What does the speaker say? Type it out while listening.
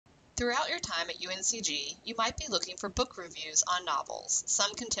Throughout your time at UNCG, you might be looking for book reviews on novels,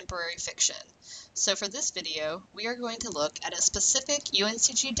 some contemporary fiction. So for this video, we are going to look at a specific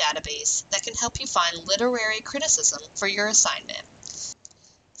UNCG database that can help you find literary criticism for your assignment.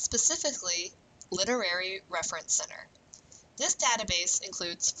 Specifically, Literary Reference Center. This database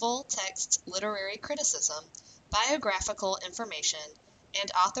includes full-text literary criticism, biographical information,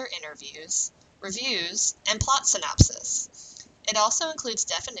 and author interviews, reviews, and plot synopsis. It also includes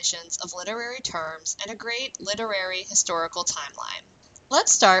definitions of literary terms and a great literary historical timeline.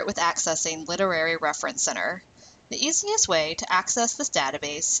 Let's start with accessing Literary Reference Center. The easiest way to access this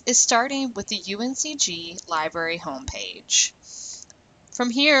database is starting with the UNCG Library homepage.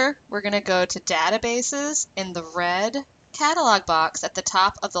 From here, we're going to go to Databases in the red catalog box at the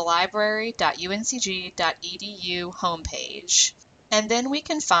top of the library.uncg.edu homepage. And then we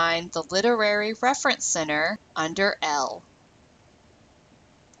can find the Literary Reference Center under L.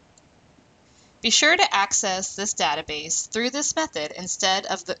 Be sure to access this database through this method instead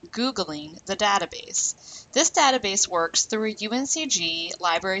of Googling the database. This database works through a UNCG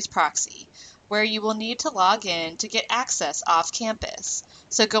Libraries proxy, where you will need to log in to get access off campus,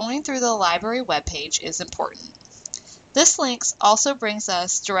 so going through the library webpage is important. This link also brings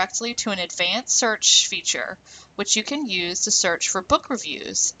us directly to an advanced search feature, which you can use to search for book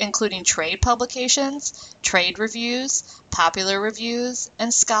reviews, including trade publications, trade reviews, popular reviews,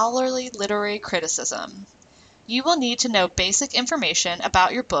 and scholarly literary criticism. You will need to know basic information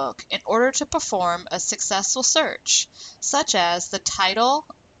about your book in order to perform a successful search, such as the title,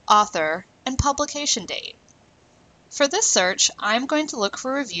 author, and publication date. For this search, I'm going to look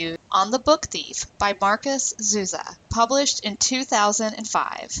for a review on The Book Thief by Marcus Zusa, published in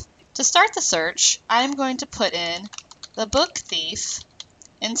 2005. To start the search, I'm going to put in The Book Thief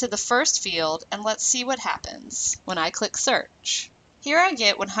into the first field, and let's see what happens when I click search. Here I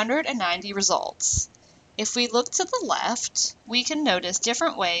get 190 results. If we look to the left, we can notice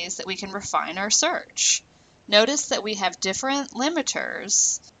different ways that we can refine our search. Notice that we have different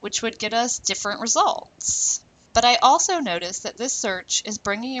limiters, which would get us different results. But I also noticed that this search is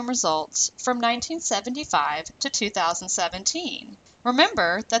bringing in results from 1975 to 2017.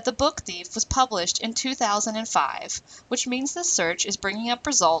 Remember that The Book Thief was published in 2005, which means this search is bringing up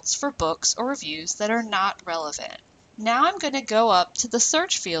results for books or reviews that are not relevant. Now I'm going to go up to the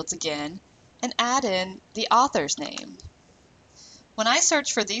search fields again and add in the author's name. When I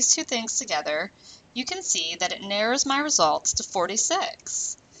search for these two things together, you can see that it narrows my results to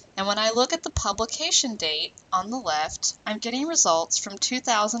 46. And when I look at the publication date on the left, I'm getting results from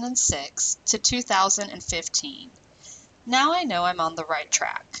 2006 to 2015. Now I know I'm on the right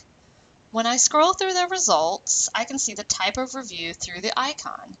track. When I scroll through the results, I can see the type of review through the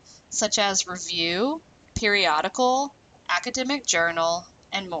icon, such as review, periodical, academic journal,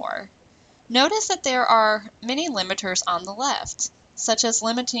 and more. Notice that there are many limiters on the left, such as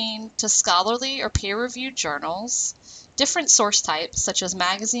limiting to scholarly or peer-reviewed journals, different source types such as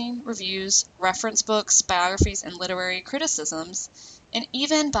magazine, reviews, reference books, biographies, and literary criticisms, and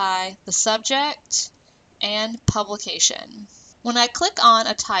even by the subject and publication. When I click on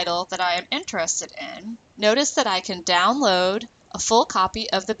a title that I am interested in, notice that I can download a full copy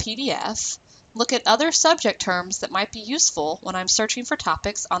of the PDF, look at other subject terms that might be useful when I'm searching for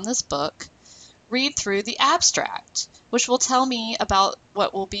topics on this book, read through the abstract, which will tell me about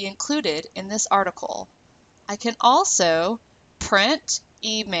what will be included in this article. I can also print,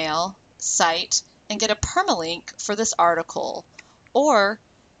 email, cite, and get a permalink for this article, or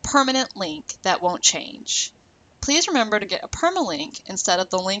permanent link that won't change. Please remember to get a permalink instead of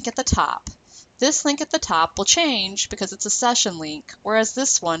the link at the top. This link at the top will change because it's a session link, whereas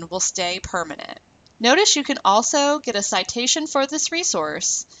this one will stay permanent. Notice you can also get a citation for this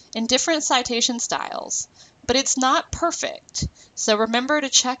resource in different citation styles, but it's not perfect, so remember to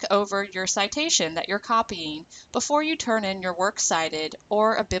check over your citation that you're copying before you turn in your works cited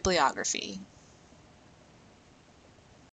or a bibliography.